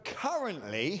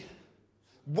Currently,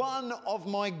 one of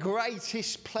my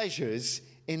greatest pleasures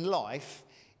in life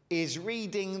is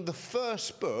reading the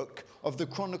first book of the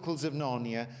Chronicles of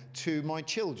Narnia to my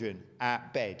children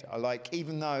at bed.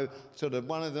 Even though sort of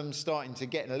one of them's starting to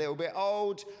get a little bit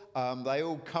old, they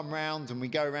all come round and we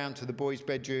go round to the boys'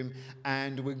 bedroom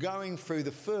and we're going through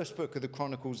the first book of the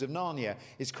Chronicles of Narnia.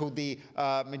 It's called The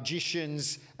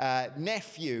Magician's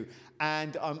Nephew.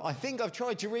 And I think I've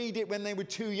tried to read it when they were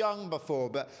too young before,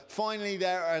 but finally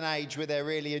they're at an age where they're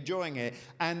really enjoying it.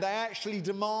 And they actually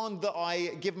demand that I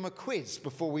give them a quiz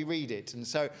before we read it. And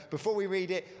so before we read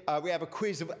it, we have a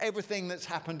quiz of everything that's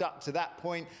happened up to that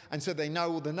point. And so they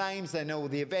know all the names, they know all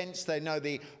the events, they know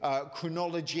the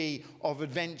chronology of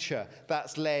adventure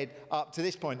that's led up to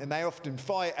this point. And they often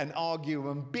fight and argue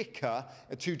and bicker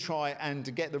to try and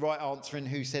to get the right answer and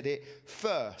who said it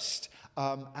first.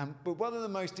 But one of the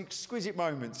most exquisite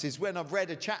moments is when I've read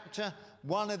a chapter,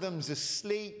 one of them's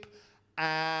asleep,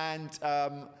 and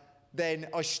then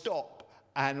I stop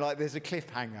and there's a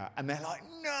cliffhanger and they're like,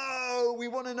 no, we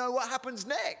want to know what happens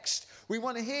next. We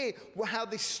want to hear how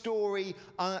this story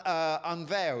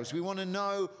unveils. We want to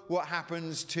know what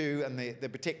happens to the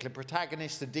particular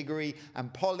protagonists, the Diggory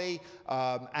and Polly,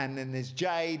 and then there's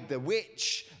Jade, the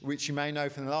witch, which you may know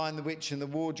from The Lion, the Witch and the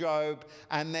Wardrobe,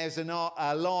 and there's a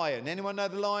lion. Anyone know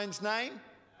the lion's name?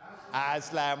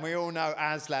 Aslan. We all know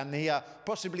Aslan,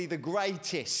 possibly the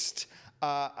greatest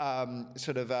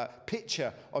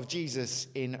picture of Jesus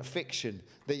in fiction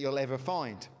that you'll ever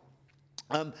find.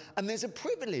 And there's a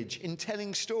privilege in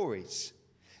telling stories.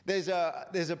 There's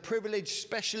a privilege,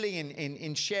 especially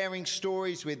in sharing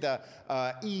stories with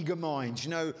eager minds.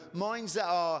 Minds that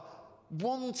are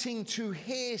wanting to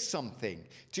hear something,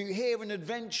 to hear an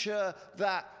adventure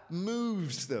that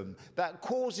moves them, that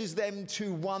causes them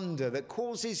to wonder, that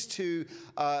causes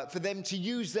for them to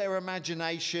use their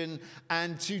imagination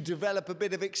and to develop a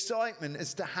bit of excitement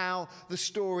as to how the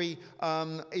story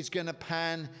is going to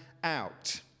pan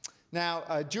out.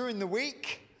 Now, during the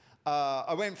week,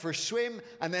 I went for a swim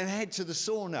and then head to the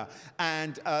sauna.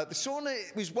 And the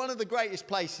sauna was one of the greatest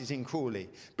places in Crawley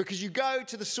because you go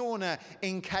to the sauna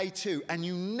in K2 and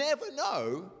you never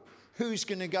know who's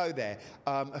going to go there.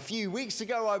 A few weeks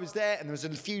ago I was there and there was a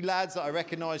few lads that I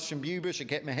recognised from Bewbush. I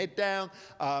kept my head down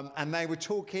and they were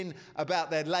talking about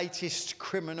their latest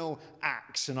criminal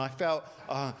acts, and I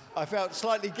felt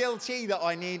slightly guilty that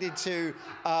I needed to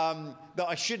that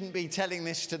I shouldn't be telling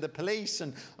this to the police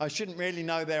and I shouldn't really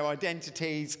know their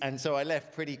identities, and so I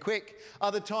left pretty quick.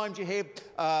 Other times you hear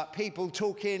people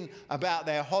talking about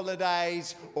their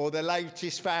holidays or their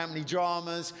latest family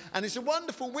dramas, and it's a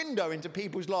wonderful window into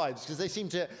people's lives because they seem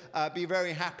to be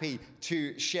very happy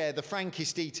to share the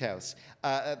frankest details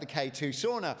at the K2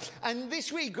 sauna. And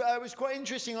this week it was quite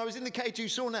interesting. I was in the K2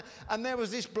 sauna and there was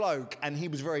this bloke and he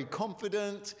was very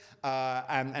confident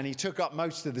and he took up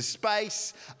most of the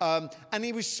space and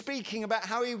he was speaking about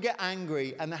how he would get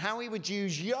angry and how he would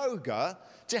use yoga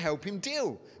to help him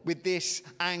deal with this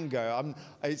anger.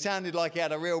 It sounded like he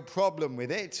had a real problem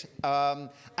with it.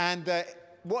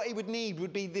 What he would need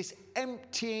would be this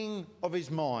emptying of his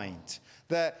mind,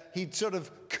 that he'd sort of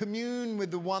commune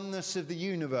with the oneness of the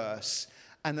universe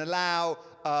and allow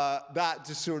that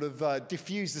to sort of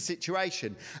diffuse the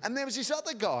situation. And there was this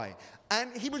other guy,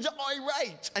 and he was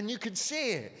irate, and you could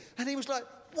see it. And he was like,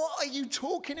 what are you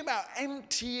talking about,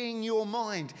 emptying your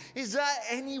mind? Is that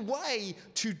any way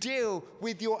to deal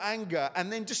with your anger?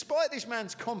 And then despite this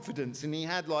man's confidence, and he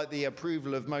had the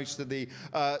approval of most of the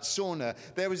sauna,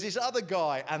 there was this other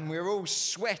guy, and we were all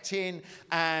sweating,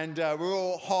 and we're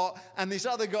all hot, and this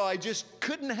other guy just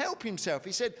couldn't help himself.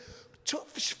 He said,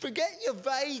 forget your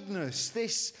vagueness,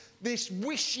 this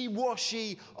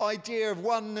wishy-washy idea of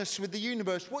oneness with the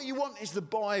universe. What you want is the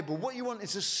Bible. What you want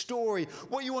is a story.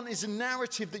 What you want is a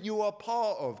narrative that you are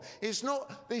part of. It's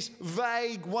not this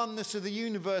vague oneness of the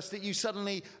universe that you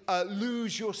suddenly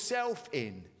lose yourself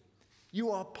in.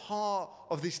 You are part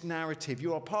of this narrative.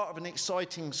 You are part of an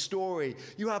exciting story.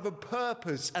 You have a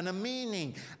purpose and a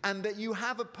meaning, and that you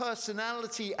have a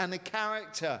personality and a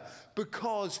character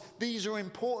because these are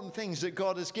important things that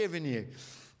God has given you.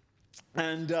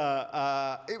 And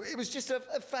it was just a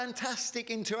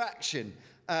fantastic interaction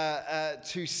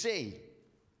to see.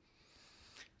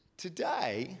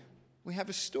 Today, we have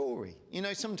a story.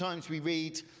 Sometimes we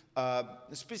read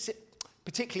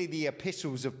particularly the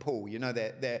epistles of Paul.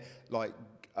 They're like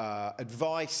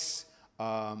advice,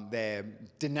 they're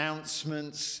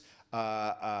denouncements,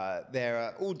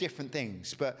 they're all different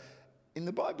things. But in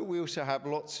the Bible, we also have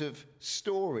lots of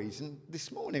stories. And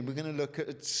this morning, we're going to look at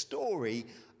a story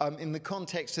in the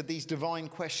context of these divine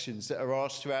questions that are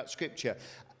asked throughout Scripture.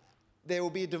 there will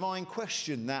be a divine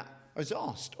question that is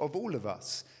asked of all of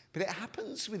us. But it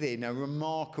happens within a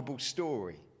remarkable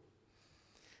story.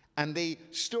 And the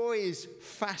story is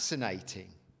fascinating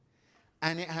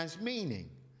and it has meaning.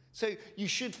 So you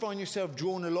should find yourself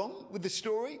drawn along with the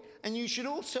story, and you should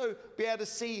also be able to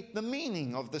see the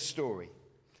meaning of the story.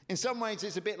 In some ways,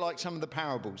 it's a bit like some of the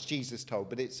parables Jesus told,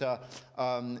 but it's a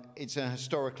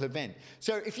historical event.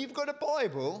 So if you've got a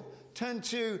Bible, turn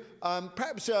to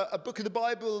perhaps a book of the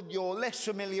Bible you're less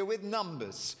familiar with,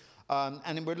 Numbers.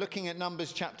 And we're looking at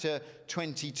Numbers chapter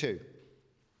 22.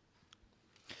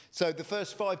 So the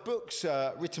first 5 books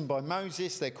written by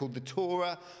Moses, they're called the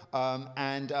Torah.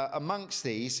 And amongst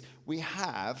these, we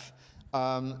have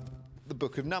the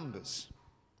book of Numbers.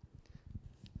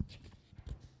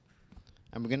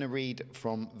 And we're going to read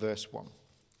from verse 1.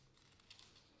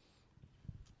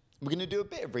 We're going to do a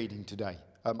bit of reading today.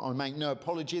 I make no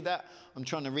apology that I'm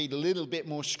trying to read a little bit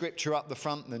more scripture up the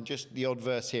front than just the odd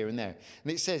verse here and there.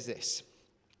 And it says this.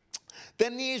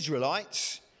 Then the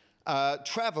Israelites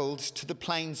travelled to the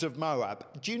plains of Moab.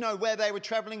 Do you know where they were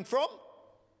travelling from?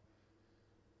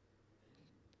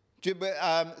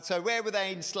 So where were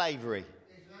they in slavery?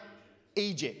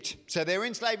 Egypt. So they were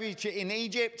in slavery in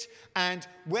Egypt. And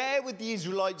where would the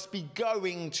Israelites be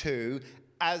going to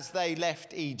as they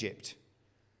left Egypt?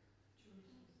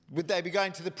 Would they be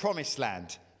going to the promised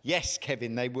land? Yes,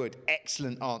 Kevin, they would.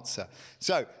 Excellent answer.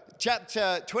 So,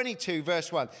 chapter 22, verse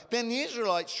 1. Then the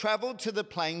Israelites travelled to the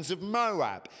plains of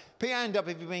Moab. Put your hand up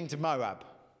if you've been to Moab.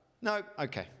 No?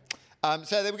 Okay.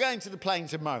 So they were going to the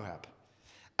plains of Moab.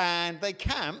 And they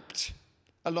camped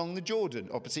along the Jordan,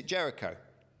 opposite Jericho.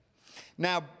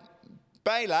 Now,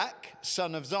 Balak,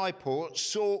 son of Zippor,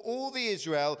 saw all the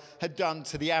Israel had done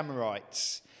to the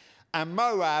Amorites. And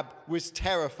Moab was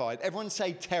terrified. Everyone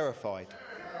say terrified.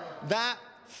 That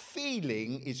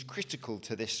feeling is critical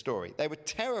to this story. They were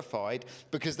terrified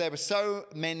because there were so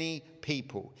many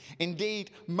people.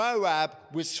 Indeed, Moab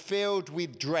was filled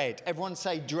with dread. Everyone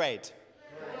say dread.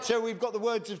 So we've got the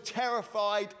words of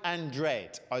terrified and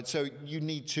dread. So you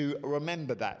need to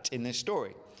remember that in this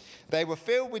story. They were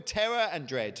filled with terror and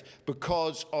dread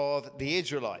because of the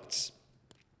Israelites.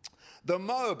 The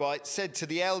Moabites said to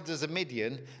the elders of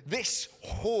Midian, "This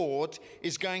horde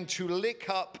is going to lick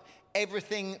up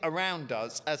everything around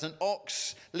us as an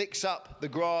ox licks up the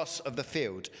grass of the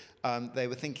field." They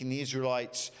were thinking the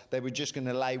Israelites, they were just going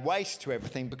to lay waste to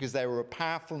everything because they were a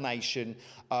powerful nation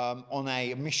on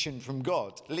a mission from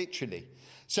God, literally.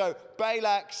 So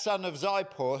Balak, son of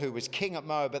Zippor, who was king of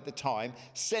Moab at the time,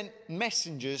 sent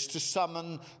messengers to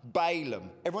summon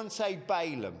Balaam. Everyone say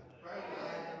Balaam.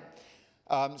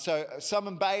 So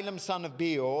summoned Balaam, son of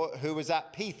Beor, who was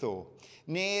at Pethor,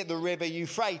 near the river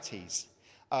Euphrates,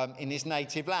 in his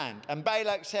native land. And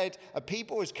Balak said, "A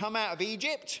people has come out of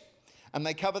Egypt, and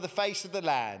they cover the face of the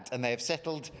land, and they have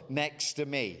settled next to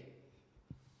me."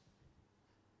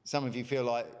 Some of you feel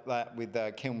like that with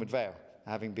Kilnwood Vale,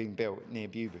 having been built near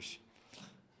Bewbush.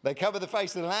 They cover the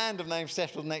face of the land and they have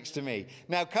settled next to me.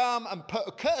 Now come and put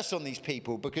a curse on these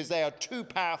people because they are too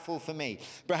powerful for me.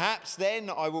 Perhaps then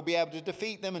I will be able to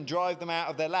defeat them and drive them out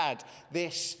of their land.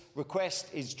 This request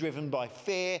is driven by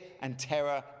fear and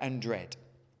terror and dread.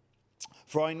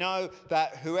 For I know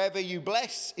that whoever you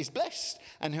bless is blessed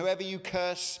and whoever you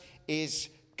curse is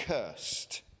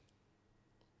cursed.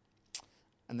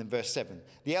 And then verse 7.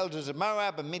 The elders of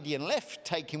Moab and Midian left,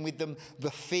 taking with them the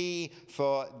fee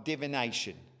for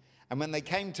divination. And when they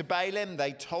came to Balaam,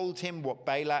 they told him what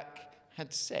Balak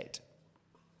had said.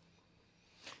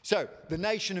 So, the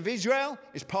nation of Israel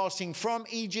is passing from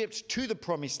Egypt to the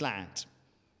promised land.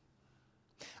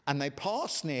 And they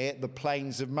pass near the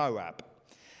plains of Moab.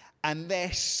 And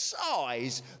their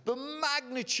size, the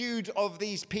magnitude of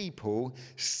these people,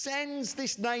 sends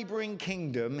this neighbouring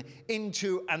kingdom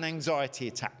into an anxiety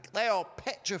attack. They are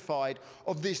petrified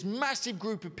of this massive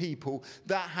group of people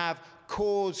that have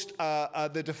caused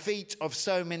the defeat of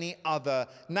so many other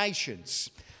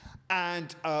nations.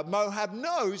 And Moab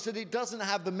knows that it doesn't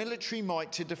have the military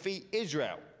might to defeat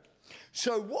Israel.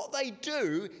 So what they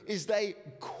do is they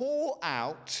call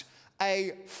out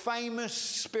a famous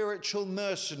spiritual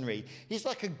mercenary. He's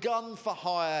like a gun for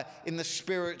hire in the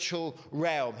spiritual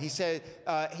realm. He said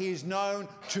he is known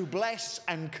to bless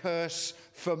and curse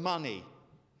for money.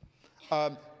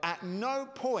 At no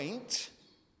point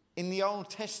in the Old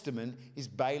Testament is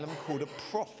Balaam called a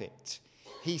prophet.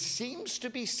 He seems to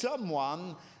be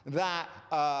someone that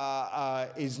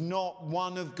is not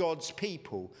one of God's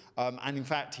people. And in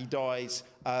fact, he dies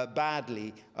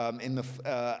badly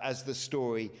as the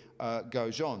story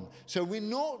goes on. So we're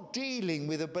not dealing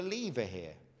with a believer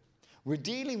here. We're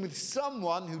dealing with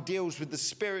someone who deals with the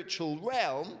spiritual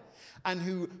realm and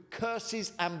who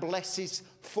curses and blesses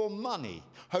for money.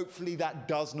 Hopefully that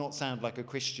does not sound like a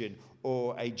Christian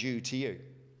or a Jew to you.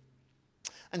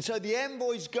 And so the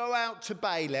envoys go out to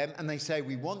Balaam and they say,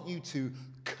 we want you to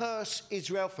curse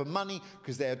Israel for money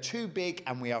because they are too big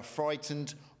and we are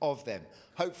frightened of them.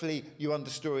 Hopefully you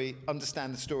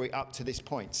understand the story up to this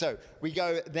point. So we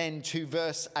go then to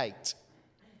verse 8.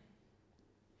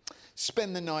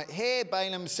 Spend the night here,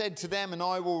 Balaam said to them, and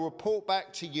I will report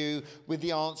back to you with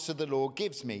the answer the Lord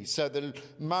gives me. So the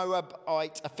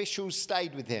Moabite officials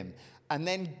stayed with him. And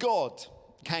then God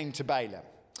came to Balaam.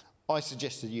 I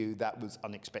suggest to you that was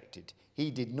unexpected.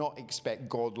 He did not expect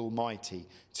God Almighty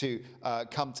to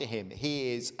come to him.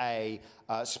 He is a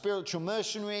spiritual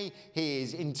mercenary. He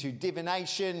is into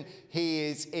divination. He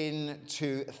is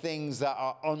into things that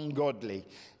are ungodly.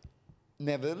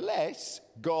 Nevertheless,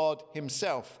 God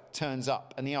himself turns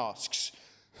up and he asks,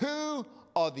 who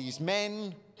are these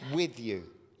men with you?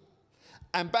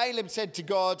 And Balaam said to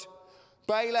God,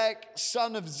 Balak,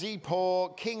 son of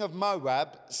Zippor, king of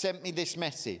Moab, sent me this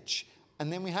message.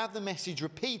 And then we have the message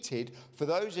repeated for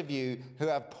those of you who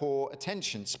have poor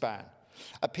attention span.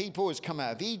 A people has come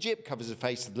out of Egypt, covers the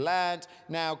face of the land.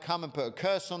 Now come and put a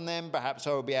curse on them. Perhaps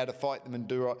I will be able to fight them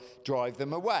and drive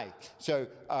them away. So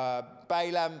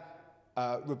Balaam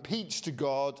repeats to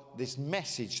God this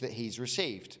message that he's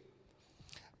received.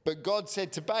 But God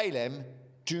said to Balaam,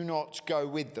 do not go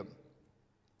with them.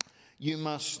 You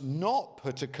must not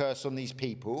put a curse on these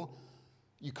people.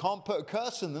 You can't put a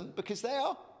curse on them because they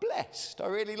are blessed. I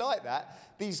really like that.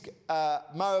 These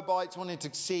Moabites wanted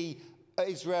to see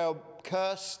Israel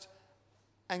cursed.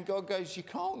 And God goes, you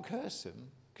can't curse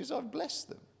them because I've blessed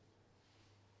them.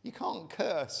 You can't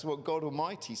curse what God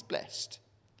Almighty's blessed.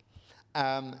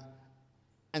 And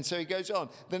so he goes on.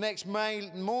 The next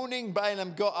morning,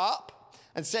 Balaam got up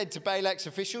and said to Balak's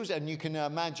officials, and you can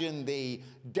imagine the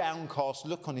downcast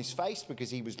look on his face because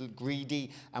he was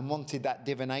greedy and wanted that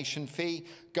divination fee.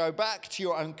 Go back to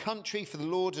your own country, for the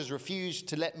Lord has refused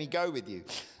to let me go with you.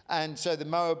 And so the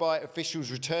Moabite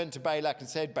officials returned to Balak and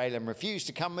said, Balaam refused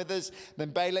to come with us.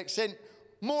 Then Balak sent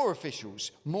more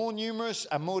officials, more numerous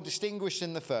and more distinguished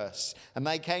than the first. And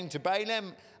they came to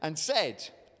Balaam and said,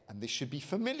 and this should be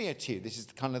familiar to you, this is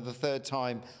kind of the third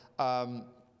time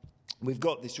we've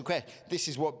got this request. This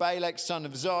is what Balak, son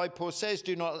of Zippor, says.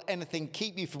 Do not let anything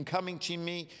keep you from coming to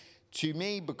me,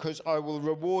 because I will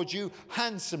reward you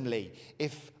handsomely.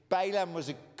 If Balaam was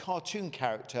a cartoon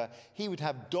character, he would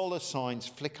have dollar signs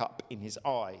flick up in his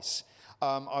eyes.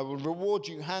 I will reward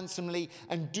you handsomely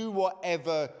and do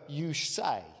whatever you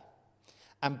say.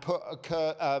 And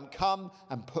come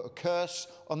and put a curse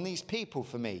on these people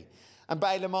for me. And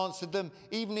Balaam answered them,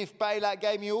 even if Balak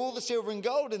gave me all the silver and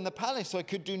gold in the palace, I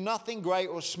could do nothing great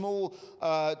or small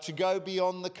to go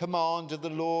beyond the command of the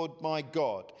Lord my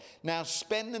God. Now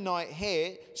spend the night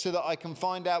here so that I can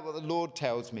find out what the Lord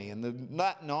tells me. And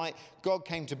that night God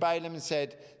came to Balaam and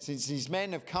said, since these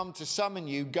men have come to summon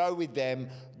you, go with them,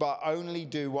 but only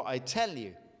do what I tell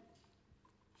you.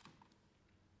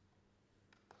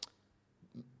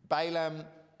 Balaam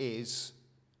is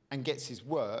and gets his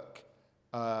work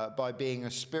by being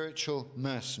a spiritual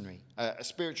mercenary, a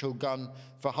spiritual gun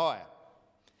for hire.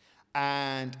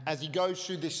 And as he goes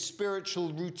through this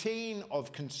spiritual routine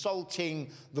of consulting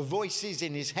the voices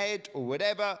in his head or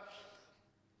whatever,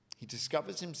 he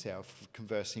discovers himself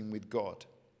conversing with God.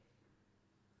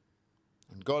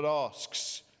 And God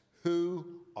asks, who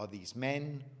are these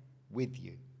men with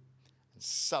you? And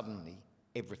suddenly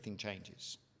everything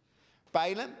changes.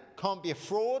 Balaam can't be a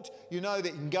fraud. You know that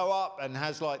he can go up and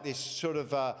has like this sort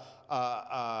of a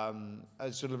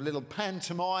sort of little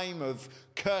pantomime of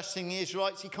cursing the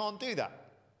Israelites. He can't do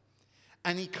that.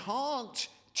 And he can't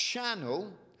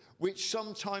channel, which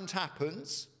sometimes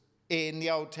happens in the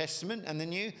Old Testament and the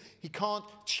New. He can't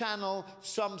channel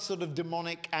some sort of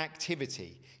demonic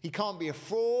activity. He can't be a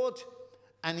fraud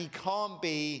and he can't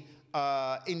be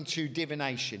into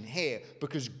divination here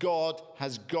because God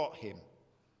has got him.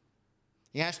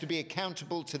 He has to be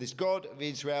accountable to this God of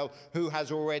Israel who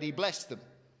has already blessed them.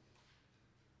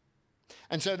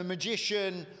 And so the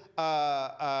magician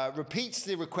repeats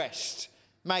the request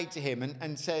made to him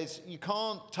and says, you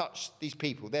can't touch these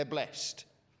people, they're blessed.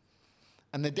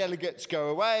 And the delegates go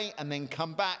away and then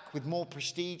come back with more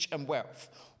prestige and wealth.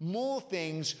 More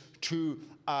things to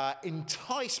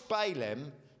entice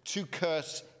Balaam to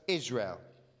curse Israel.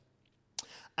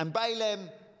 And Balaam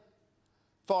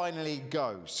finally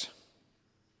goes.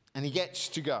 And he gets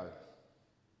to go.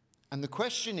 And the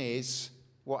question is,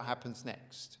 what happens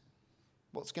next?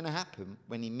 What's going to happen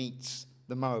when he meets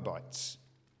the Moabites?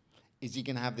 Is he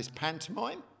going to have this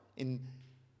pantomime in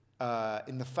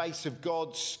in the face of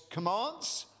God's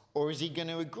commands, or is he going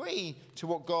to agree to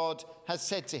what God has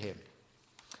said to him?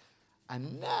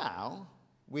 And now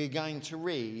we're going to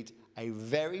read a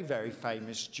very, very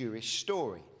famous Jewish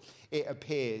story. It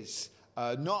appears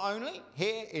not only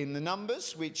here in the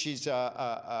Numbers, which is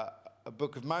a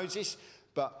book of Moses,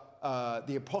 but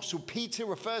the Apostle Peter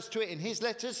refers to it in his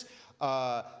letters.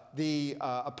 The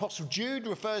Apostle Jude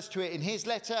refers to it in his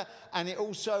letter, and it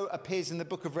also appears in the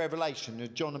book of Revelation.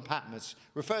 John and Patmos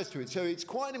refers to it. So it's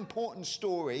quite an important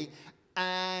story,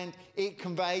 and it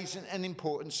conveys an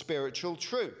important spiritual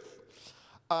truth.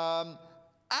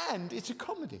 And it's a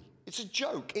comedy. It's a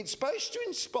joke. It's supposed to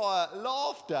inspire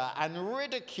laughter and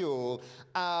ridicule,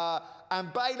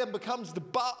 and Balaam becomes the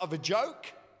butt of a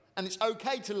joke. And it's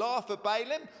okay to laugh at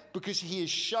Balaam because he is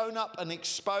shown up and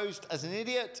exposed as an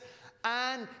idiot.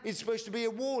 And it's supposed to be a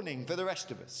warning for the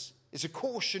rest of us. It's a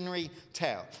cautionary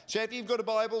tale. So if you've got a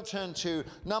Bible, turn to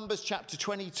Numbers chapter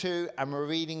 22, and we're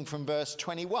reading from verse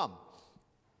 21.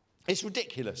 It's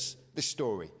ridiculous, this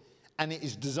story, and it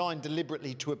is designed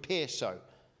deliberately to appear so.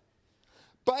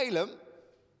 Balaam,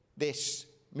 this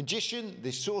magician,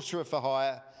 this sorcerer for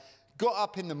hire, got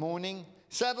up in the morning,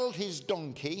 saddled his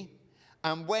donkey,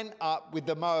 and went up with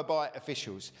the Moabite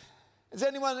officials. Has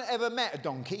anyone ever met a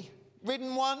donkey?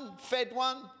 Ridden one? Fed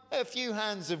one? A few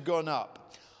hands have gone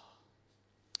up.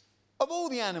 Of all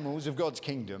the animals of God's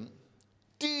kingdom,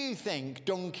 do you think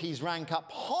donkeys rank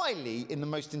up highly in the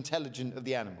most intelligent of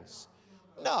the animals?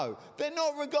 No, they're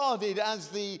not regarded as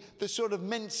the sort of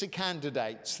Mensa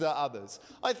candidates that others.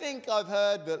 I think I've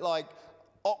heard that like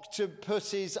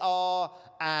octopuses are,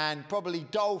 and probably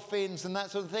dolphins and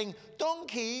that sort of thing.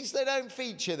 Donkeys, they don't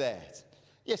feature there.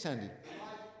 Yes, Andy?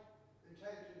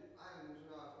 Intelligent animals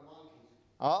are monkeys.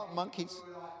 Ah, monkeys.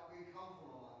 We come from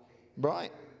a monkey.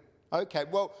 Right. Okay,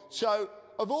 well, so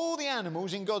of all the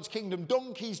animals in God's kingdom,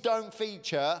 donkeys don't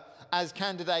feature as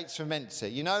candidates for Mensa.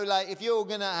 You know, like if you're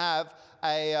going to have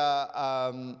a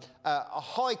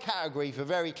high category for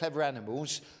very clever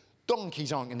animals,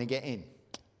 donkeys aren't going to get in.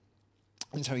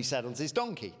 And so he saddles his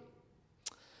donkey.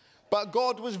 But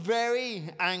God was very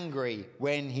angry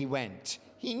when he went.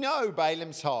 He knew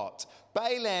Balaam's heart.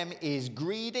 Balaam is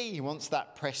greedy. He wants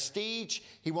that prestige.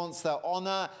 He wants that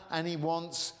honor, and he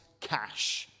wants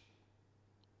cash.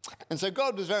 And so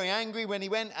God was very angry when he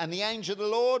went, and the angel of the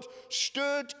Lord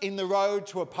stood in the road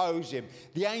to oppose him.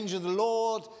 The angel of the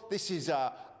Lord, this is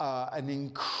an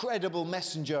incredible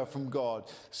messenger from God.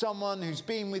 Someone who's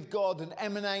been with God and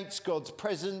emanates God's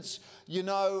presence. You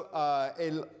know,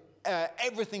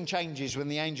 everything changes when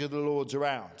the angel of the Lord's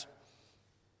around.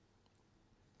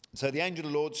 So the angel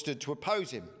of the Lord stood to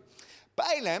oppose him.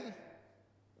 Balaam,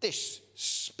 this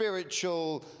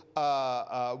spiritual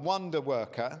wonder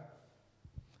worker,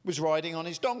 was riding on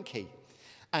his donkey,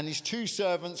 and his two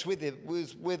servants were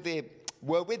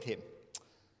with him.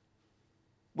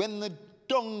 When the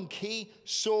donkey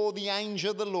saw the angel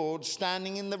of the Lord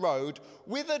standing in the road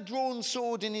with a drawn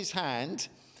sword in his hand,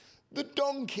 the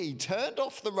donkey turned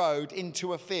off the road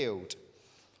into a field.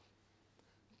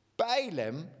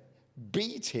 Balaam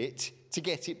beat it to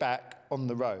get it back on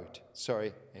the road.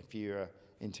 Sorry, if you're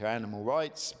into animal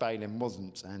rights, Balaam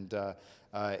wasn't, and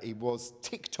he was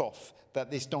ticked off that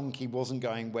this donkey wasn't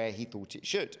going where he thought it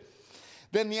should.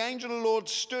 Then the angel of the Lord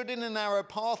stood in a narrow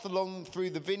path along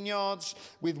through the vineyards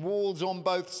with walls on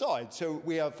both sides. So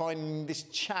we are finding this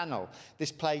channel,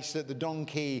 this place that the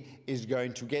donkey is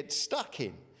going to get stuck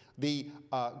in. The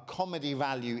comedy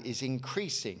value is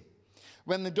increasing.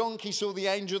 When the donkey saw the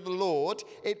angel of the Lord,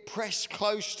 it pressed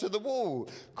close to the wall,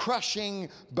 crushing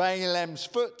Balaam's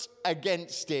foot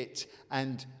against it.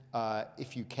 And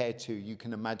if you care to, you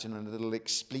can imagine a little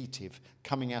expletive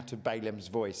coming out of Balaam's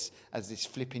voice as this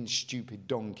flipping stupid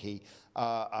donkey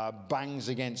bangs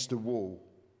against the wall.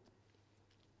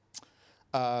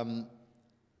 And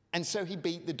so he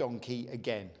beat the donkey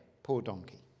again. Poor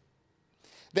donkey.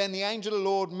 Then the angel of the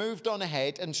Lord moved on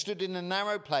ahead and stood in a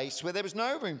narrow place where there was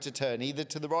no room to turn either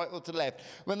to the right or to the left.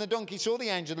 When the donkey saw the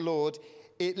angel of the Lord,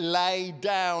 it lay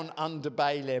down under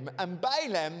Balaam. And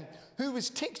Balaam, who was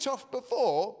ticked off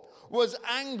before, was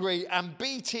angry and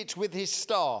beat it with his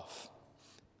staff.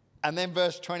 And then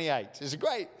verse 28. It's a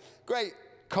great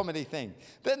comedy thing.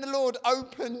 Then the Lord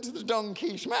opened the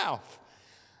donkey's mouth.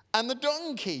 And the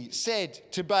donkey said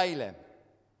to Balaam,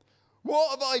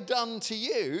 "What have I done to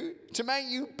you to make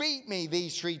you beat me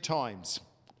these 3 times?"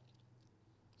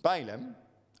 Balaam,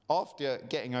 after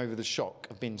getting over the shock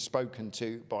of being spoken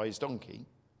to by his donkey,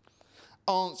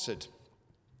 answered,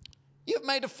 "You have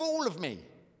made a fool of me.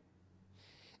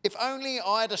 If only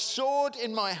I had a sword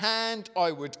in my hand,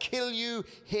 I would kill you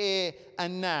here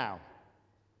and now."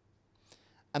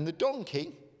 And the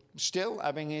donkey, still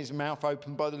having his mouth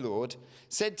opened by the Lord,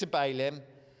 said to Balaam,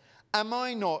 am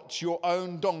I not your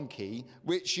own donkey,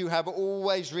 which you have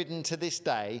always ridden to this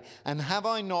day? And have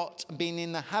I not been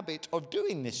in the habit of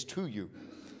doing this to you?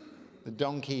 The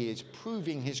donkey is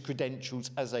proving his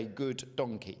credentials as a good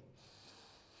donkey.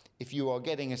 If you are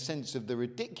getting a sense of the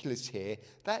ridiculous here,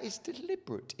 that is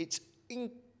deliberate. It's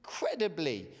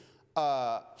incredibly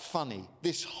funny,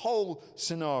 this whole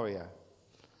scenario.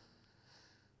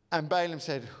 And Balaam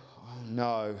said, oh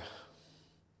no,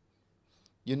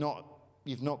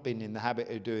 you've not been in the habit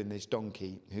of doing this,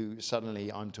 donkey who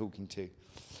suddenly I'm talking to.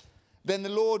 Then the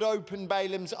Lord opened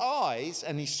Balaam's eyes,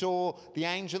 and he saw the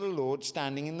angel of the Lord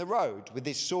standing in the road with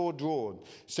his sword drawn.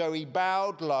 So he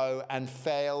bowed low and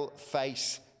fell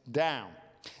face down.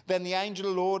 Then the angel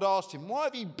of the Lord asked him, why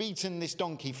have you beaten this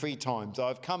donkey 3 times? I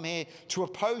have come here to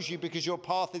oppose you because your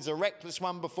path is a reckless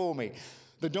one before me.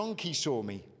 The donkey saw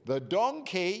me. The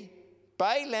donkey,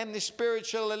 Balaam, the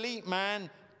spiritual elite man,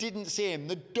 didn't see him.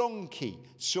 The donkey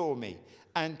saw me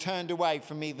and turned away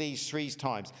from me these 3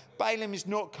 times. Balaam is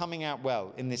not coming out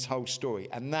well in this whole story,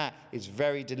 and that is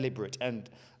very deliberate and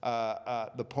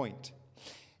the point.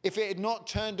 If it had not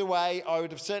turned away, I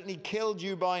would have certainly killed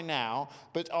you by now,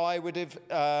 but I would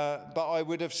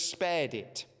have spared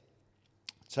it.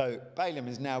 So Balaam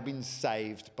has now been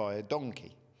saved by a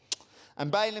donkey. And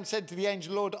Balaam said to the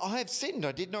angel of the Lord, I have sinned.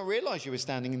 I did not realize you were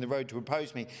standing in the road to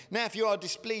oppose me. Now, if you are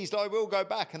displeased, I will go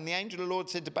back. And the angel of the Lord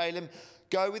said to Balaam,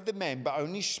 go with the men, but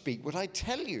only speak what I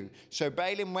tell you. So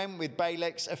Balaam went with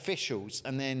Balak's officials.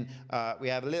 And then we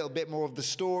have a little bit more of the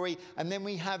story. And then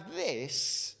we have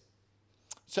this.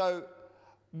 So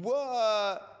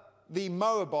were the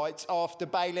Moabites after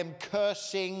Balaam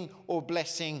cursing or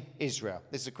blessing Israel?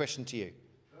 This is a question to you.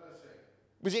 Cursing.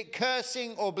 Was it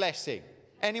cursing or blessing?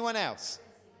 Anyone else?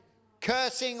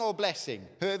 Cursing or blessing?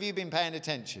 Who have you been paying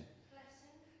attention? Blessing.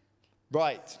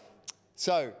 Right.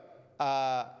 So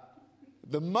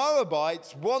the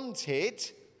Moabites wanted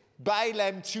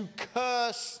Balaam to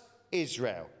curse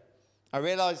Israel. I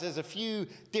realise there's a few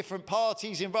different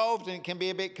parties involved and it can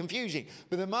be a bit confusing.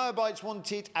 But the Moabites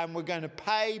wanted and were going to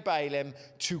pay Balaam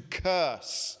to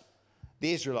curse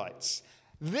the Israelites.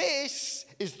 This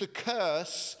is the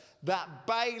curse that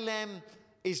Balaam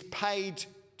is paid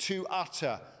to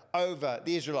utter over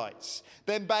the Israelites.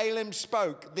 Then Balaam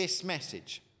spoke this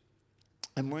message.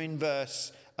 And we're in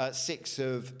verse 6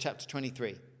 of chapter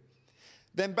 23.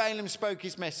 Then Balaam spoke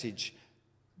his message.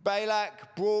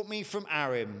 Balak brought me from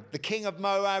Aram, the king of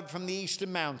Moab from the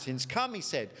eastern mountains. Come, he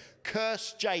said,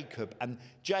 curse Jacob. And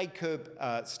Jacob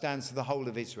stands for the whole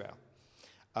of Israel.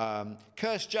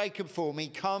 Curse Jacob for me.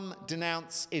 Come,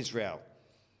 denounce Israel.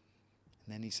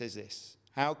 And then he says this.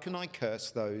 How can I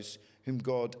curse those whom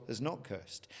God has not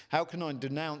cursed? How can I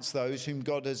denounce those whom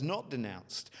God has not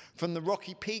denounced? From the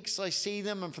rocky peaks I see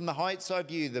them, and from the heights I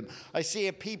view them. I see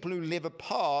a people who live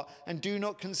apart and do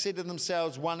not consider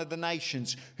themselves one of the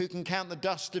nations, who can count the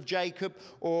dust of Jacob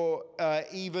or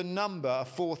even number a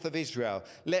fourth of Israel.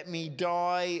 Let me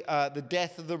die the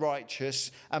death of the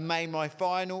righteous, and may my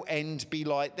final end be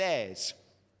like theirs.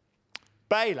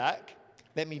 Balak,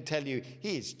 let me tell you,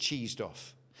 he is cheesed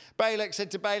off. Balak said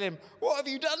to Balaam, what have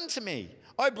you done to me?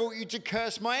 I brought you to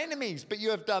curse my enemies, but you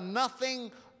have done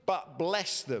nothing but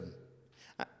bless them.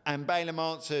 And Balaam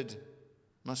answered,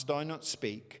 must I not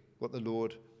speak what the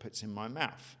Lord puts in my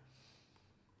mouth?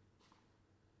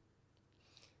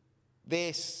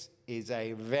 This is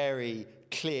a very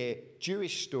clear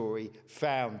Jewish story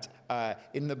found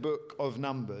in the book of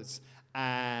Numbers.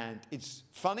 And it's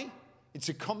funny. It's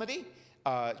a comedy.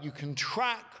 You can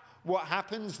track what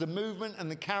happens, the movement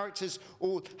and the characters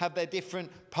all have their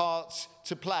different parts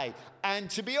to play. And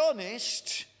to be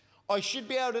honest, I should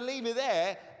be able to leave it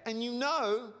there and you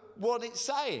know what it's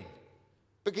saying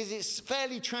because it's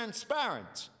fairly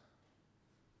transparent.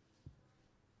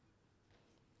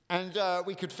 And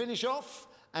we could finish off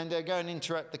and go and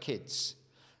interrupt the kids.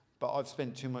 But I've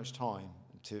spent too much time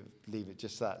to leave it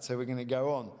just that. So we're going to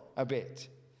go on a bit.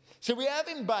 So we have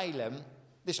in Balaam,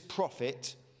 this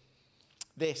prophet,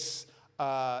 this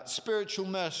spiritual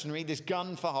mercenary, this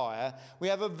gun for hire, we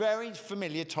have a very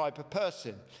familiar type of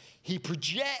person. He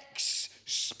projects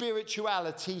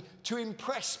spirituality to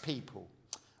impress people.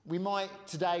 We might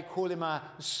today call him a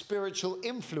spiritual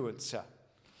influencer.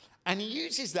 And he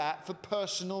uses that for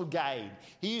personal gain.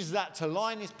 He uses that to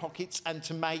line his pockets and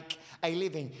to make a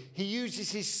living. He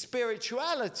uses his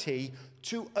spirituality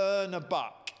to earn a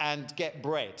buck and get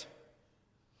bread.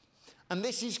 And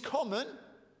this is common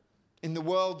In the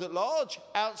world at large,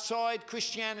 outside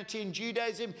Christianity and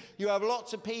Judaism, you have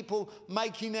lots of people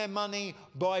making their money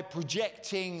by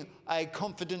projecting a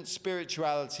confident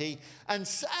spirituality. And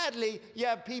sadly, you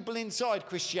have people inside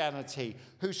Christianity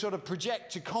who sort of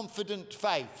project a confident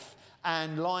faith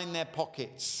and line their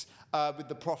pockets with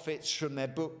the profits from their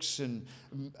books and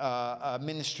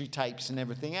ministry tapes and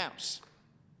everything else.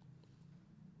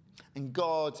 And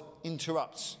God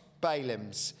interrupts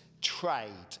Balaam's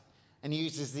trade and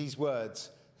uses these words.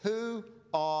 Who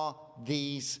are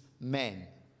these men?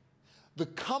 The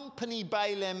company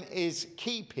Balaam is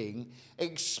keeping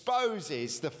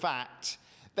exposes the fact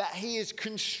that he has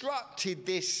constructed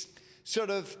this sort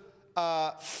of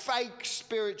fake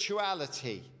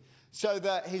spirituality so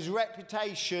that his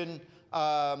reputation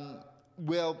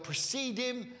will precede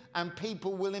him and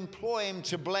people will employ him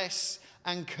to bless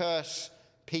and curse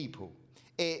people.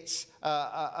 It's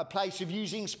a place of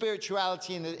using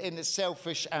spirituality in a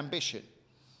selfish ambition.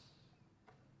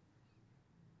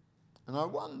 And I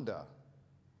wonder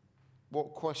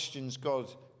what questions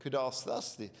God could ask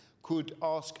us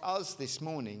this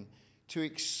morning to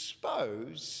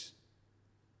expose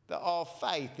that our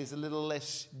faith is a little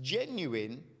less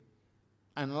genuine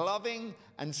and loving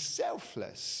and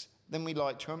selfless than we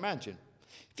like to imagine.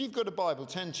 If you've got a Bible,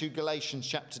 turn to Galatians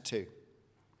chapter 2. It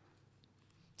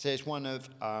says one of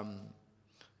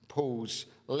Paul's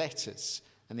letters,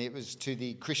 and it was to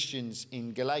the Christians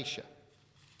in Galatia.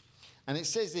 And it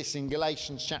says this in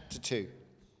Galatians chapter 2,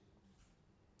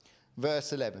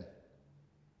 verse 11.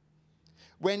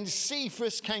 When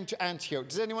Cephas came to Antioch,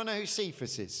 does anyone know who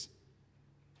Cephas is?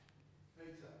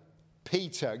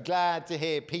 Peter. Glad to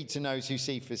hear Peter knows who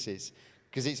Cephas is,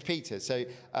 because it's Peter. So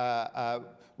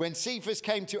when Cephas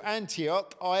came to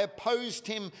Antioch, I opposed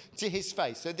him to his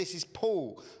face. So this is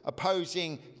Paul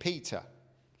opposing Peter,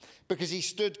 because he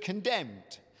stood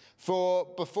condemned. For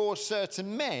before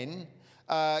certain men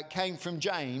came from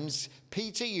James,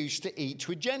 Peter used to eat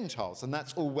with Gentiles. And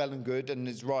that's all well and good and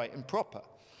is right and proper,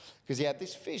 because he had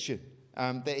this vision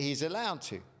that he's allowed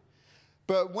to.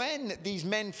 But when these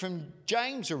men from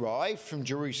James arrived from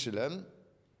Jerusalem,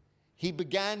 he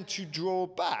began to draw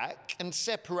back and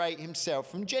separate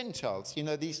himself from Gentiles. You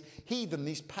know, these heathen,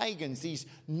 these pagans, these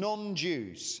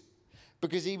non-Jews,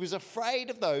 because he was afraid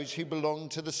of those who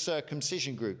belonged to the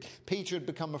circumcision group. Peter had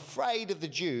become afraid of the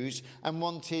Jews and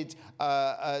wanted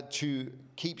to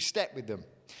keep step with them.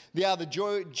 The other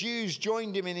Jews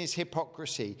joined him in his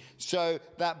hypocrisy, so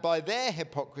that by their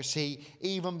hypocrisy,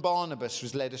 even Barnabas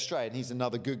was led astray. And he's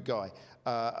another good guy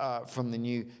from the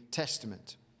New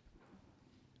Testament.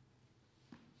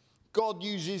 God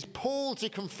uses Paul to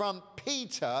confront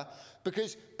Peter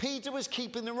because Peter was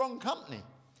keeping the wrong company.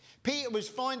 Peter was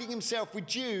finding himself with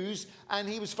Jews, and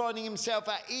he was finding himself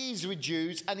at ease with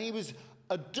Jews, and he was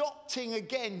adopting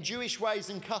again Jewish ways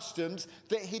and customs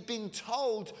that he'd been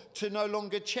told to no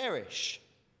longer cherish.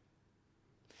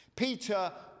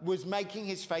 Peter was making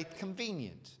his faith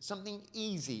convenient, something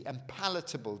easy and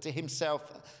palatable to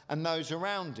himself and those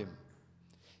around him.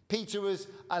 Peter was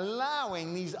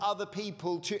allowing these other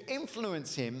people to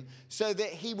influence him so that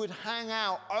he would hang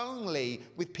out only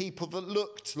with people that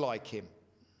looked like him.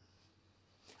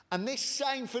 And this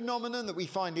same phenomenon that we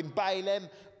find in Balaam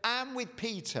and with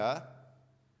Peter,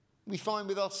 we find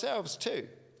with ourselves too.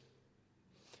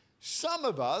 Some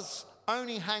of us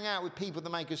only hang out with people that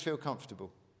make us feel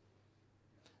comfortable.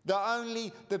 They're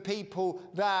only the people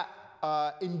that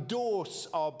endorse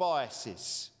our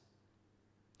biases.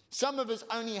 Some of us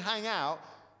only hang out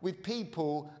with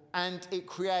people, and it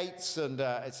creates, and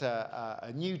it's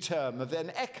a new term, of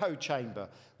an echo chamber,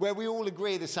 where we all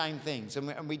agree the same things,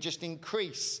 and we just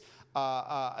increase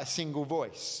a single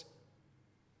voice.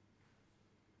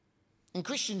 And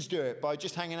Christians do it by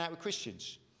just hanging out with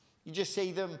Christians. You just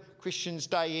see them, Christians,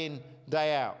 day in,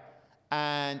 day out.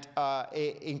 And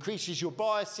it increases your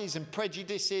biases and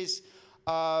prejudices,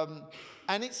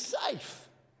 and it's safe.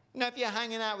 You know, if you're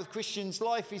hanging out with Christians,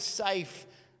 life is safe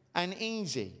and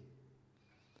easy.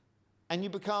 And you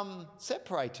become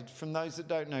separated from those that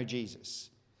don't know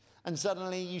Jesus. And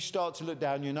suddenly you start to look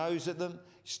down your nose at them,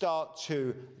 start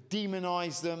to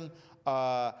demonize them,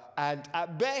 and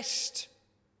at best,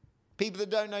 people that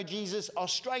don't know Jesus are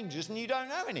strangers and you don't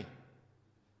know any.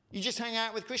 You just hang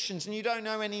out with Christians and you don't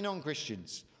know any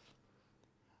non-Christians.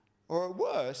 Or at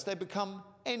worst, they become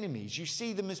enemies. You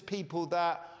see them as people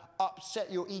that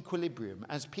upset your equilibrium,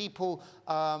 as people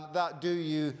that do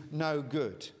you no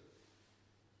good.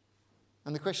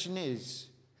 And the question is,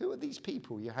 who are these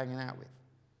people you're hanging out with?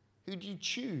 Who do you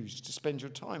choose to spend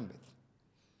your time with?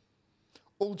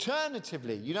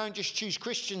 Alternatively, you don't just choose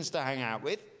Christians to hang out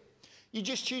with. You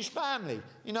just choose family.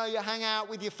 You hang out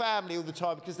with your family all the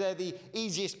time because they're the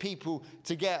easiest people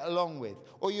to get along with.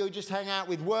 Or you just hang out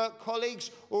with work colleagues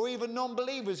or even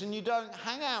non-believers, and you don't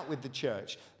hang out with the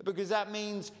church because that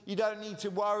means you don't need to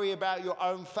worry about your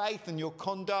own faith and your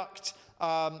conduct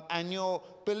and your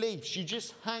beliefs. You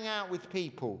just hang out with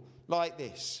people like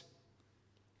this.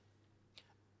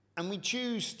 And we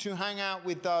choose to hang out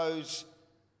with those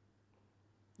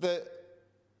that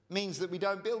means that we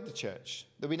don't build the church,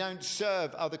 that we don't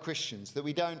serve other Christians, that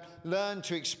we don't learn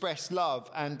to express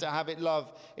love and to have love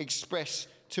expressed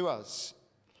to us.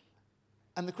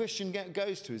 And the question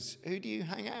goes to us, who do you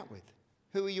hang out with?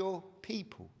 Who are your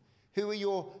people? Who are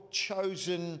your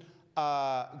chosen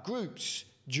groups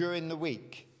during the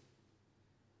week?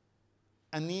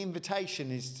 And the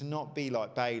invitation is to not be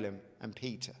like Balaam and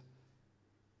Peter,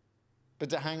 but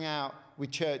to hang out with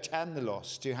church and the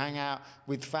lost, to hang out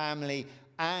with family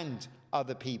and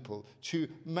other people, to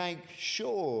make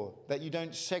sure that you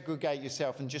don't segregate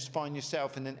yourself and just find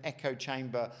yourself in an echo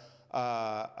chamber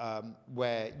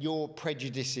where your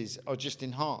prejudices are just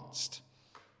enhanced.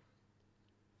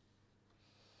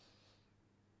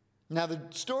 Now, the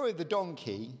story of the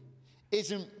donkey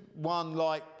isn't one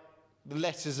like the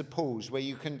letters of Paul's, where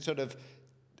you can sort of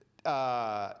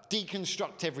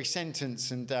deconstruct every sentence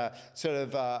and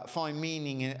find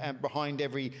meaning behind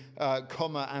every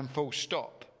comma and full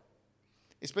stop.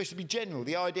 It's supposed to be general.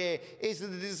 The idea is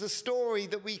that it is a story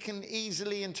that we can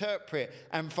easily interpret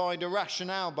and find a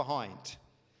rationale behind.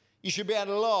 You should be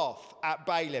able to laugh at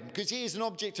Balaam because he is an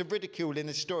object of ridicule in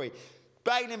this story.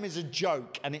 Balaam is a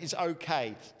joke, and it is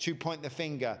okay to point the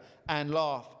finger and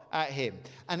laugh at him.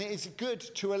 And it is good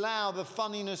to allow the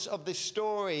funniness of this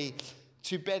story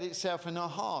to bed itself in our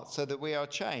hearts so that we are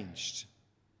changed.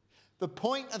 The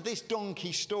point of this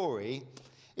donkey story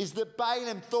is that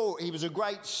Balaam thought he was a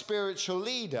great spiritual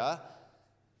leader,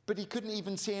 but he couldn't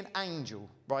even see an angel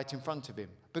right in front of him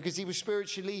because he was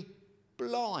spiritually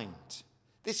blind.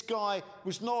 This guy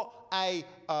was not a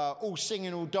all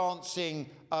singing, all dancing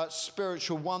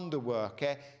spiritual wonder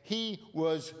worker. He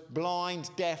was blind,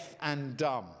 deaf and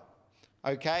dumb.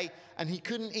 Okay? And he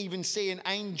couldn't even see an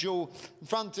angel in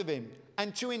front of him.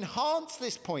 And to enhance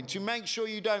this point, to make sure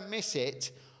you don't miss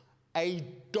it, a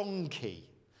donkey,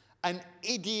 an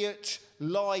idiot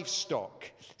livestock,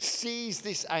 sees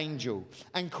this angel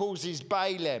and causes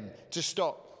Balaam to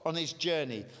stop on his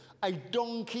journey. A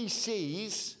donkey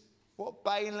sees what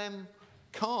Balaam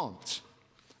can't.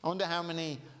 I wonder how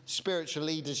many spiritual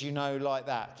leaders you know like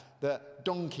that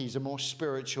donkeys are more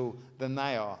spiritual than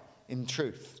they are in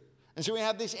truth. And so we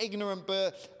have this ignorant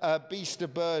beast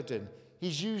of burden.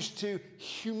 He's used to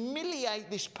humiliate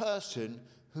this person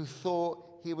who thought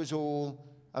he was all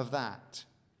of that.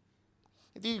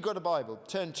 If you've got a Bible,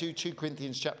 turn to 2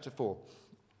 Corinthians chapter 4.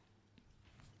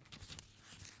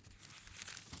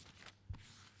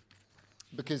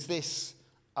 Because this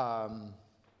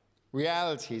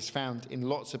reality is found in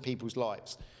lots of people's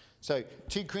lives. So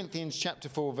 2 Corinthians chapter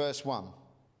 4, verse 1.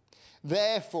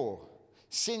 Therefore,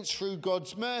 since through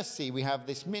God's mercy we have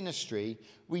this ministry,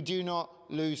 we do not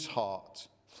lose heart.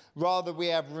 Rather, we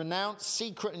have renounced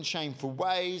secret and shameful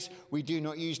ways. We do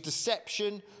not use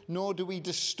deception, nor do we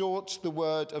distort the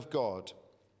word of God.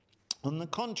 On the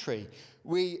contrary,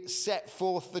 we set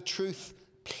forth the truth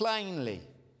plainly.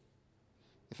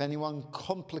 If anyone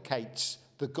complicates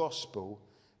the gospel,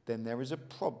 then there is a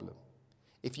problem.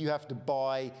 If you have to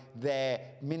buy their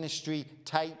ministry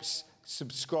tapes,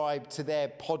 subscribe to their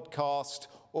podcast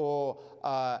or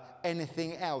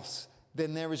anything else,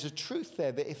 then there is a truth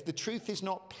there that if the truth is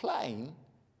not plain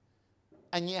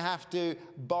and you have to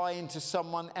buy into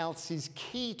someone else's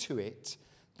key to it,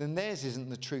 then theirs isn't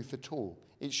the truth at all.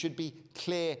 It should be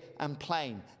clear and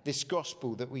plain, this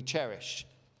gospel that we cherish.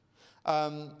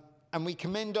 And we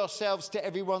commend ourselves to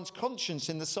everyone's conscience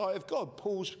in the sight of God.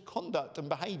 Paul's conduct and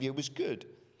behaviour was good.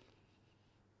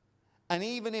 And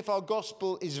even if our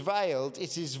gospel is veiled,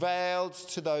 it is veiled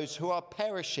to those who are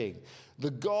perishing.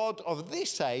 The God of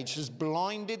this age has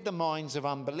blinded the minds of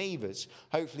unbelievers.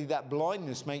 Hopefully that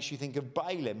blindness makes you think of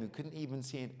Balaam, who couldn't even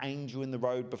see an angel in the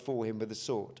road before him with a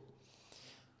sword.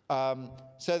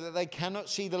 So that they cannot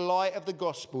see the light of the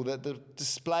gospel that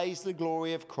displays the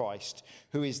glory of Christ,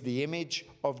 who is the image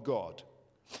of God.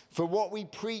 For what we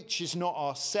preach is not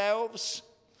ourselves,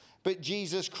 but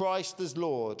Jesus Christ as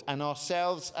Lord, and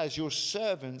ourselves as your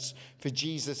servants for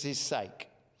Jesus' sake.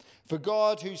 For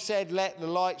God, who said, "Let the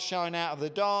light shine out of the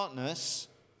darkness,"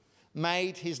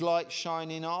 made his light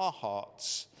shine in our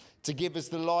hearts to give us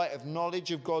the light of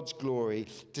knowledge of God's glory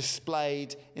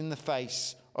displayed in the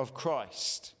face of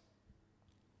Christ.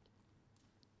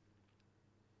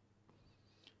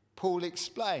 Paul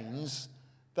explains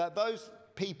that those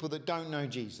people that don't know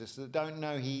Jesus, that don't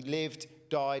know he lived,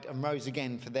 died and rose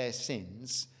again for their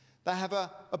sins, they have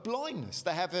a blindness.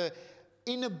 They have an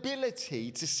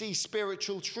inability to see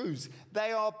spiritual truths.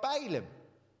 They are Balaam.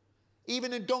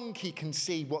 Even a donkey can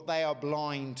see what they are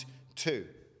blind to.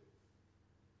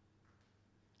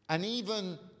 And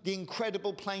even the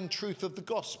incredible plain truth of the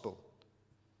gospel,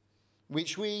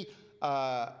 which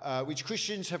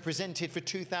Christians have presented for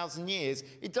 2,000 years,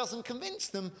 it doesn't convince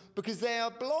them because they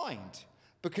are blind,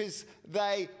 because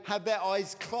they have their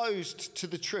eyes closed to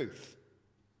the truth.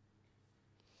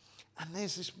 And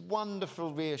there's this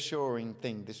wonderful, reassuring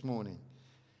thing this morning.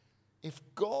 If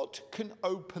God can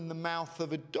open the mouth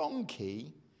of a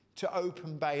donkey to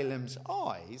open Balaam's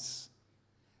eyes,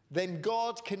 then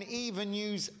God can even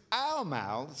use our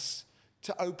mouths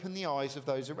to open the eyes of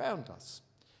those around us.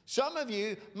 Some of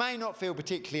you may not feel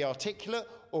particularly articulate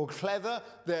or clever,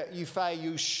 that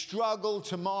you struggle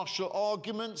to marshal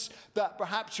arguments, that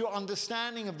perhaps your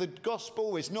understanding of the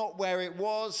gospel is not where it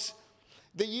was,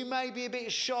 that you may be a bit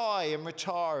shy and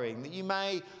retiring, that you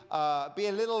may be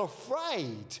a little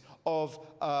afraid of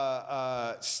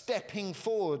stepping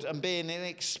forward and being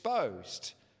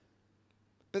exposed.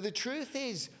 But the truth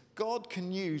is, God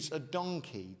can use a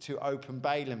donkey to open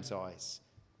Balaam's eyes.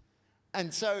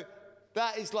 And so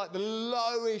that is like the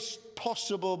lowest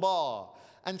possible bar.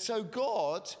 And so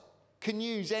God can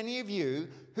use any of you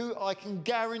who I can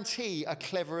guarantee are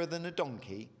cleverer than a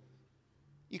donkey.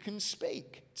 You can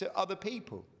speak to other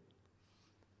people.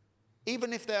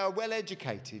 Even if they are well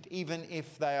educated, even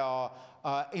if they are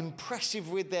impressive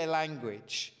with their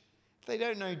language, if they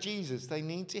don't know Jesus, they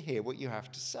need to hear what you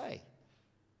have to say.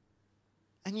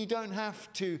 And you don't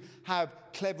have to have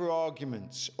clever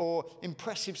arguments or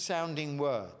impressive sounding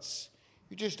words.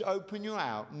 You just open your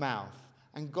mouth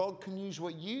and God can use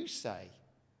what you say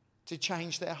to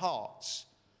change their hearts.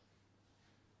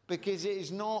 Because it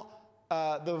is not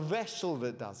the vessel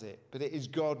that does it, but it is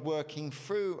God working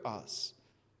through us.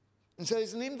 And so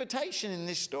there's an invitation in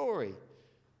this story.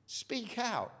 Speak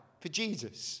out for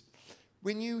Jesus.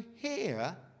 When you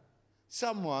hear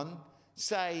someone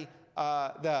say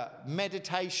that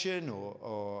meditation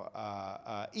or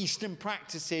Eastern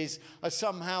practices are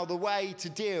somehow the way to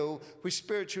deal with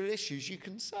spiritual issues, you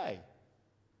can say,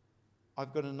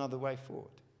 I've got another way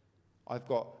forward. I've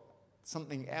got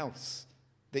something else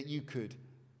that you could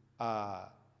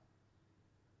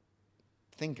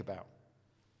think about.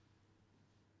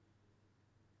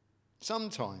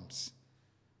 Sometimes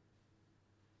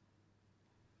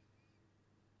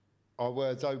our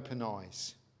words open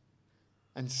eyes.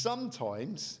 And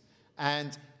sometimes,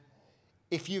 and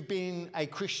if you've been a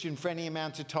Christian for any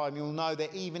amount of time, you'll know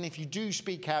that even if you do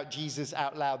speak out Jesus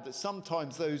out loud, that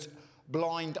sometimes those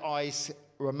blind eyes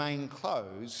remain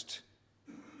closed.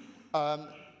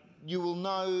 You will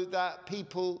know that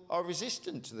people are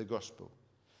resistant to the gospel.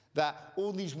 That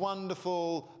all these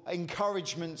wonderful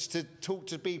encouragements to talk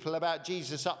to people about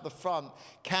Jesus up the front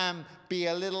can be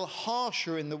a little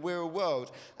harsher in the real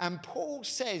world. And Paul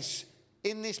says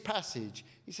in this passage,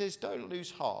 he says, don't lose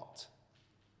heart.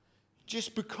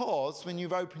 Just because when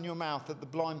you've opened your mouth that the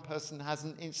blind person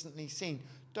hasn't instantly seen,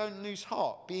 don't lose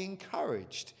heart. Be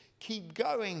encouraged. Keep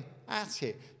going at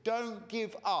it. Don't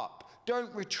give up.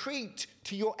 Don't retreat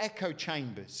to your echo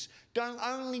chambers. Don't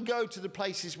only go to the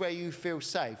places where you feel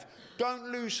safe.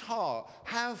 Don't lose heart.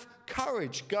 Have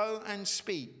courage. Go and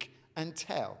speak and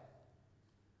tell.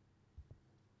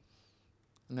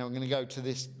 And now we're going to go to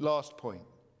this last point.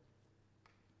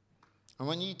 I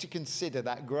want you to consider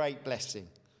that great blessing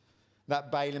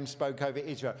that Balaam spoke over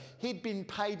Israel. He'd been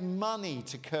paid money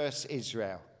to curse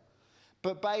Israel,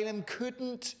 but Balaam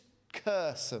couldn't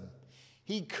curse them.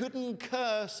 He couldn't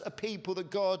curse a people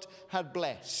that God had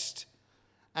blessed.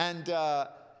 And I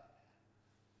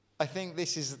think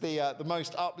this is the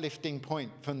most uplifting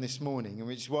point from this morning, and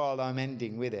which is why I'm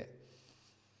ending with it.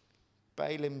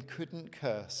 Balaam couldn't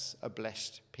curse a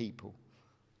blessed people.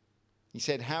 He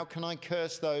said, how can I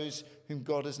curse those whom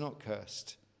God has not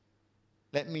cursed?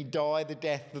 Let me die the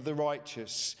death of the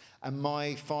righteous, and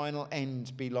my final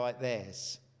end be like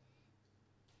theirs.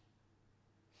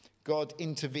 God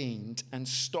intervened and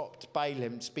stopped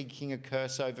Balaam speaking a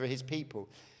curse over his people.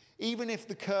 Even if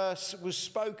the curse was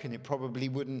spoken, it probably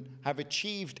wouldn't have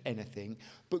achieved anything.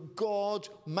 But God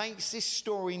makes this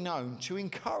story known to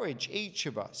encourage each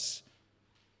of us.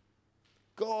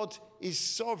 God is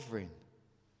sovereign.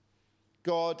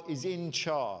 God is in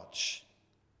charge.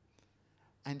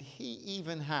 And he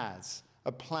even has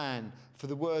a plan for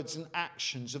the words and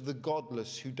actions of the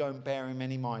godless who don't bear him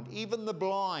any mind. Even the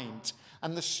blind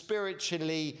and the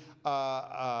spiritually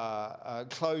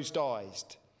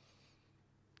closed-eyed.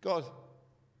 God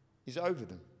is over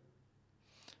them.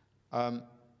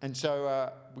 And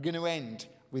so we're going to end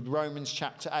with Romans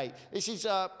chapter 8. This is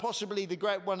possibly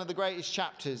one of the greatest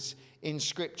chapters in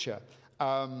Scripture.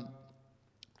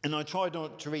 And I try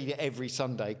not to read it every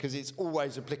Sunday because it's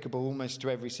always applicable almost to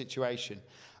every situation.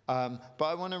 But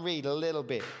I want to read a little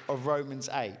bit of Romans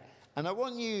 8. And I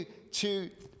want you to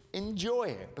enjoy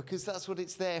it because that's what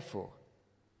it's there for.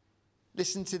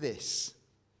 Listen to this.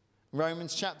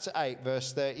 Romans chapter 8,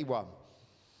 verse 31.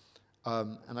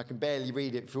 And I can barely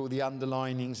read it for all the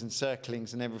underlinings and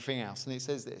circlings and everything else. And it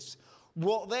says this.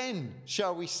 What then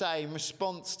shall we say in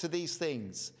response to these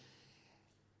things?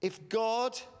 If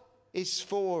God is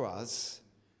for us,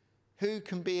 who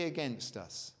can be against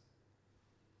us?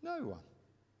 No one.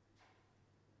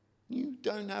 You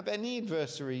don't have any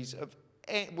adversaries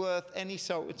worth any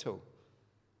salt at all.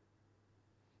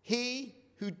 He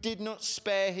who did not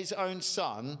spare his own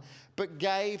son, but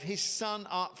gave his son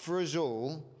up for us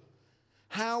all,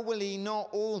 how will he not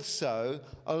also,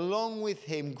 along with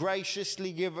him,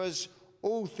 graciously give us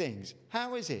all things?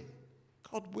 How is it?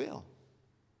 God will.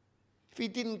 If he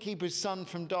didn't keep his son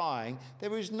from dying,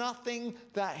 there is nothing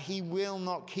that he will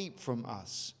not keep from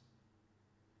us.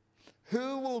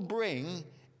 Who will bring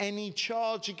any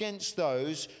charge against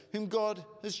those whom God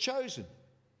has chosen?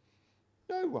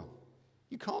 No one.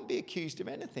 You can't be accused of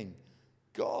anything.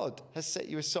 God has set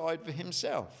you aside for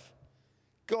himself.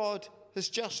 God has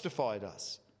justified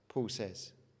us, Paul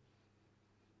says.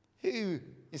 Who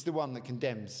is the one that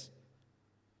condemns?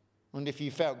 And if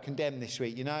you felt condemned this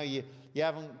week, you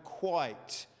haven't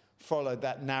quite followed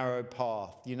that narrow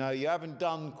path. You haven't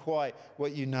done quite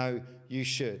what you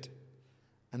should.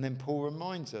 And then Paul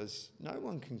reminds us, no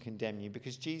one can condemn you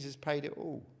because Jesus paid it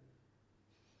all.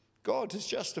 God has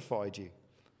justified you.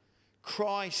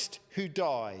 Christ who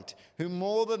died, who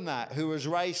more than that, who was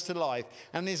raised to life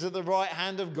and is at the right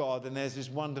hand of God. And there's this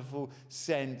wonderful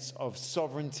sense of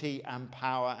sovereignty and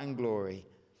power and glory.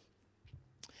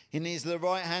 And is the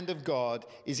right hand of God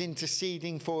is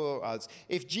interceding for us.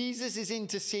 If Jesus is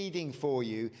interceding for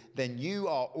you, then you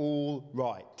are all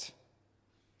right.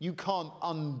 You can't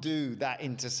undo that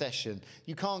intercession.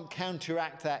 You can't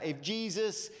counteract that. If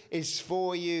Jesus is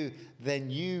for you, then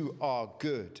you are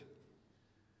good.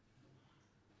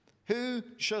 Who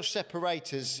shall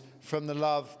separate us from the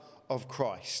love of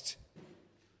Christ?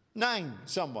 Name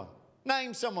someone.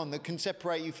 Name someone that can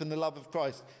separate you from the love of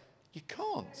Christ. You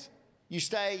can't. You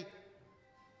stay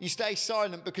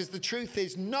silent because the truth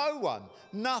is no one,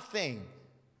 nothing.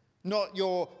 Not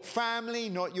your family,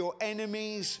 not your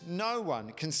enemies. No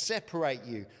one can separate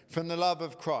you from the love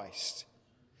of Christ.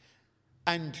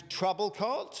 And trouble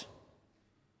can't,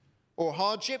 or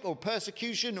hardship, or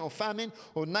persecution, or famine,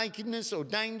 or nakedness, or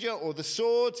danger, or the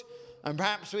sword. And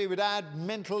perhaps we would add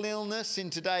mental illness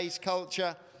in today's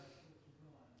culture.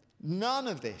 None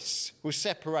of this will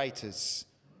separate us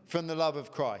from the love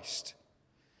of Christ.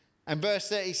 And verse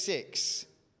 36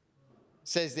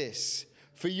 says this.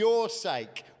 For your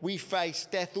sake, we face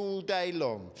death all day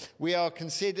long. We are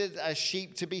considered as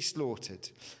sheep to be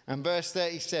slaughtered. And verse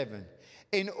 37,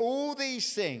 in all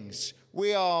these things,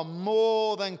 we are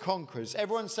more than conquerors.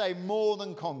 Everyone say more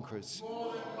than conquerors.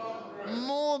 More than conquerors.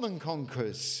 More than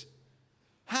conquerors.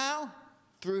 How?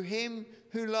 Through him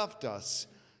who loved us.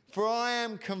 For I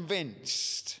am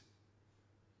convinced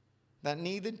that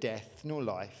neither death nor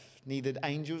life, neither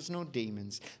angels nor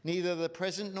demons, neither the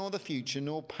present nor the future,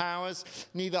 nor powers,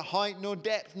 neither height nor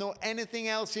depth, nor anything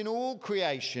else in all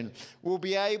creation will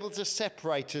be able to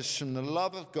separate us from the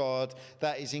love of God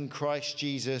that is in Christ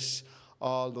Jesus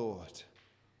our Lord.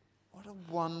 What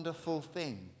a wonderful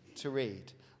thing to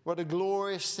read. What a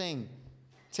glorious thing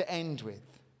to end with.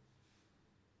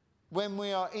 When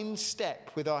we are in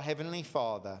step with our Heavenly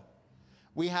Father,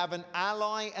 we have an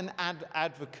ally and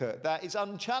advocate that is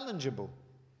unchallengeable.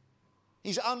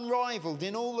 He's unrivaled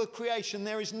in all of creation.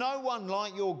 There is no one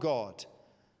like your God.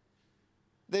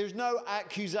 There is no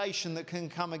accusation that can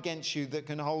come against you that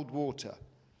can hold water.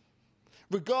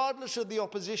 Regardless of the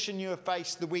opposition you have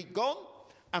faced the week gone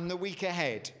and the week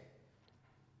ahead,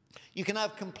 you can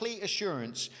have complete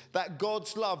assurance that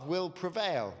God's love will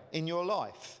prevail in your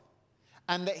life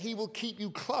and that he will keep you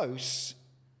close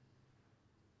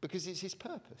because it's his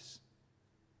purpose.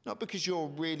 Not because you're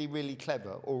really, really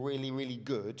clever or really, really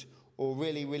good or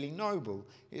really, really noble.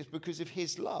 It's because of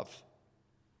his love.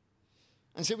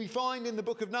 And so we find in the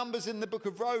book of Numbers, in the book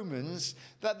of Romans,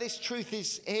 that this truth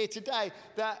is here today,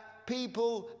 that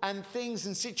people and things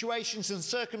and situations and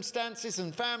circumstances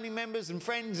and family members and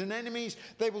friends and enemies,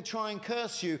 they will try and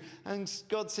curse you. And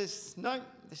God says, no,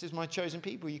 this is my chosen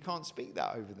people. You can't speak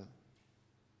that over them.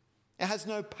 It has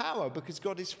no power because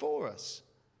God is for us.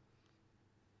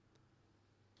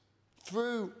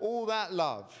 through all that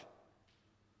love,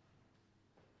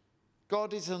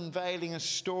 God is unveiling a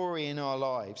story in our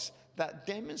lives that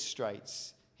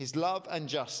demonstrates his love and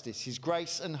justice, his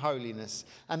grace and holiness.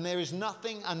 And there is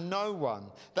nothing and no one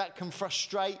that can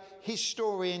frustrate his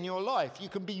story in your life. You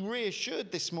can be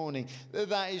reassured this morning that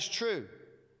that is true.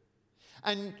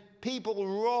 And people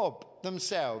rob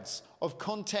themselves of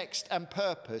context and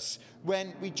purpose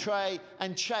when we try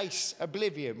and chase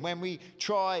oblivion, when we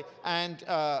try and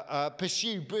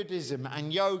pursue Buddhism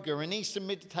and yoga and Eastern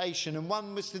meditation and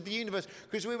oneness to the universe,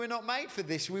 because we were not made for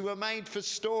this. We were made for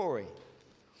story.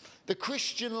 The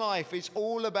Christian life is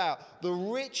all about the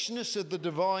richness of the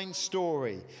divine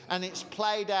story, and it's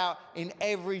played out in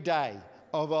every day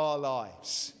of our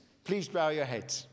lives. Please bow your heads.